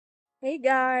Hey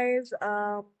guys,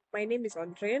 my name is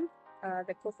Andreen,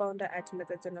 the co-founder at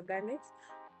Methagen Organics.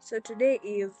 So today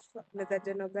is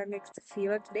Methagen Organics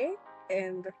Field Day,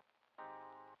 and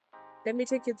let me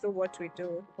take you through what we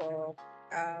do for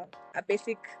a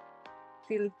basic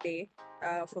field day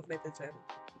for Methagen.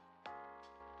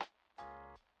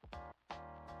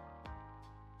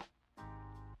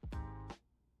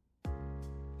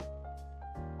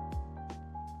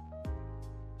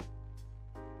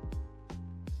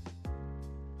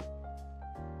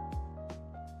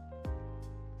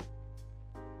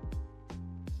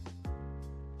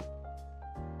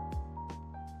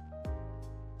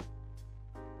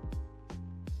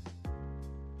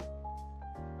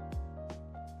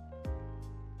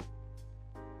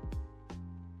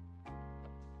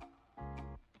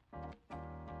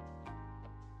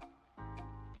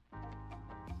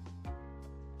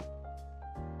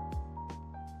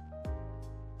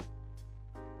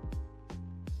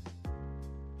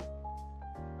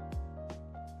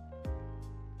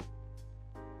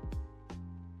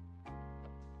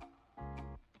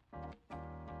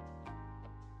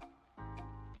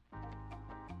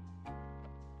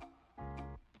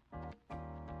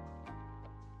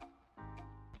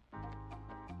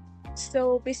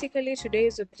 So basically,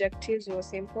 today's objectives were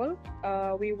simple.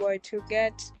 We were to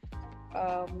get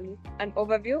an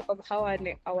overview of how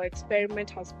our experiment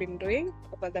has been doing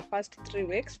over the past 3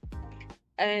 weeks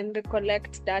and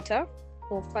collect data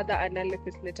for further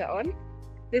analysis later on.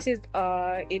 This is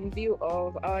in view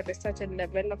of our research and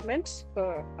development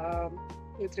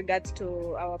with regards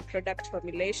to our product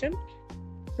formulation.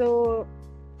 So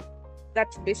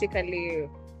that's basically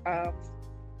uh,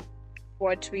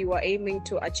 what we were aiming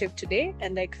to achieve today,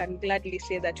 and I can gladly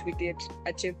say that we did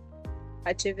achieve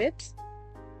it.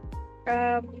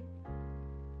 Um,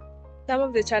 some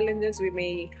of the challenges we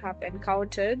may have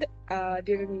encountered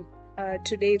during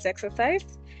today's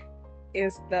exercise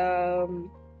is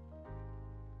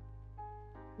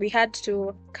we had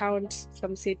to count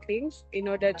some seedlings in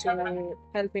order to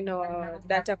help in our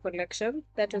data collection.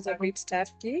 That was a bit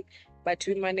tasky, but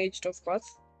we managed, of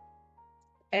course.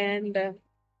 And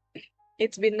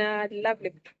it's been a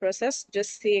lovely process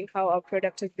just seeing how our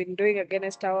product has been doing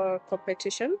against our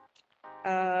competition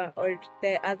or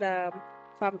the other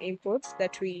farm inputs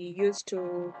that we use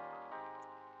to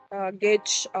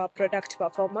gauge our product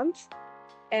performance.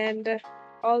 And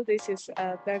all this is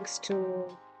thanks to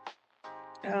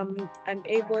an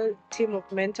able team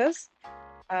of mentors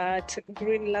at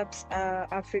Greenlabs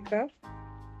Africa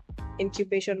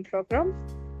incubation program.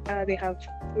 They have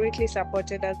greatly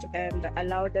supported us and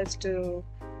allowed us to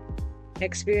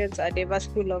experience a diverse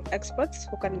pool of experts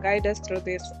who can guide us through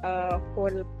this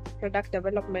whole product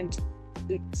development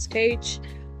stage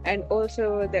and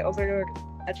also the overall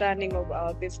running of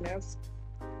our business.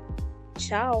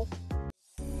 Ciao.